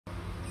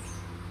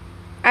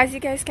As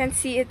you guys can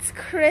see, it's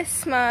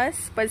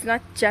Christmas, but it's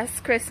not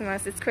just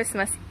Christmas, it's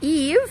Christmas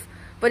Eve,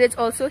 but it's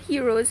also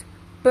Hero's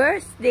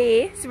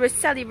birthday, so we're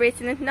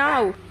celebrating it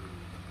now.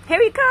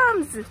 Here he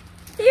comes!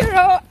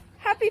 Hero!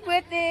 Happy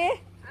birthday!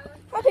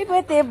 Happy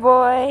birthday,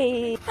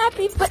 boy!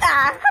 Happy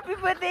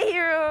birthday,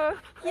 Hero!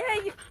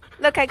 Yeah,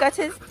 look, I got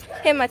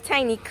him a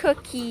tiny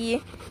cookie.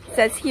 It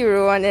says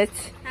Hero on it.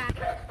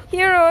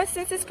 Hero,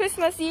 since it's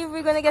Christmas Eve,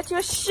 we're gonna get you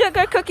a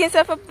sugar cookie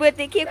instead of a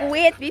birthday cake.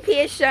 Wait, be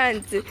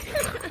patient.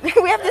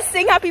 We have to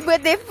sing happy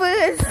birthday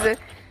first.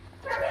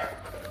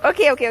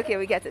 Okay,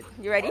 we get it.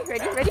 You ready?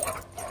 Ready?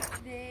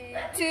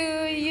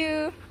 To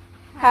you,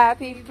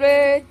 happy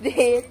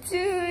birthday to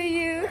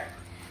you.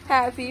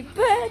 Happy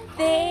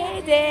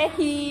birthday, dear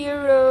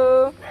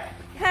Hero.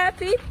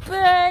 Happy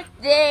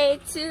birthday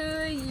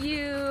to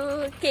you.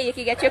 Okay, you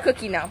can get your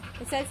cookie now.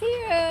 It says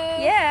Hero.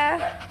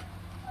 Yeah.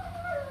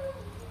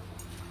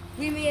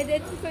 We made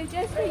it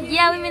just for you.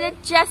 Yeah, we made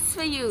it just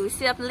for you.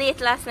 Stayed up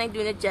late last night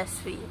doing it just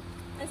for you.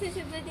 And since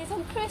your birthday's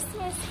on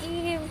Christmas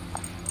Eve.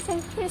 It's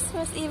on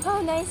Christmas Eve.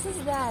 How nice is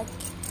that?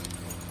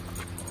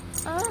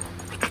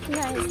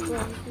 Nice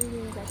boy.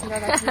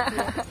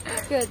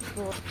 Good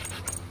boy.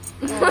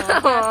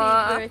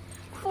 Happy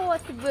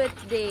fourth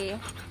birthday.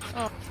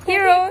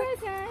 Hero,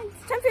 time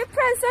for your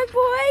present,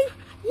 boy.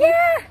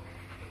 Yeah.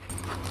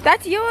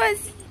 That's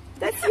yours.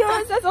 That's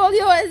yours. That's all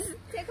yours.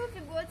 Take off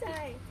the bow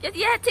tie.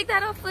 Yeah, take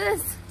that off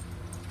first.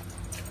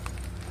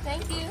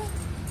 Thank you.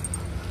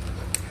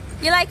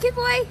 You like it,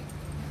 boy?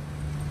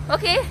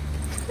 Okay.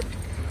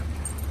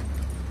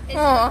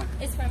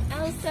 It's from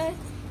Elsa,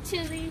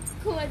 Chili,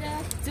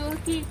 Koda,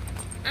 Doki,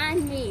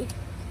 and me.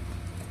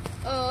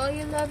 Oh,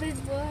 you love it,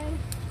 boy.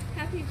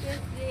 Happy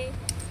birthday.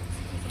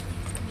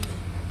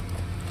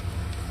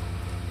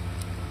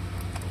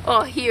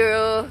 Oh,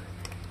 Hero.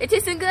 It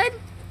isn't good?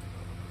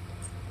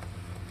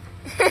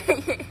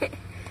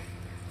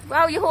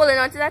 Wow, you're holding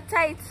on to that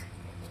tight.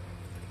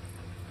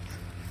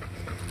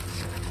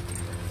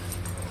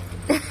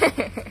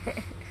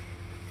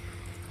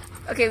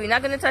 Okay, we're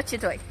not gonna touch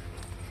your toy.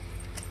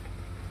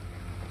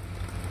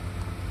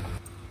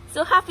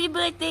 So happy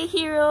birthday,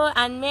 Hero,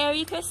 and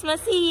Merry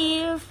Christmas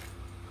Eve.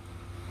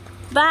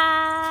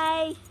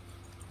 Bye.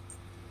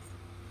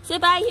 Say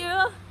bye,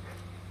 Hero.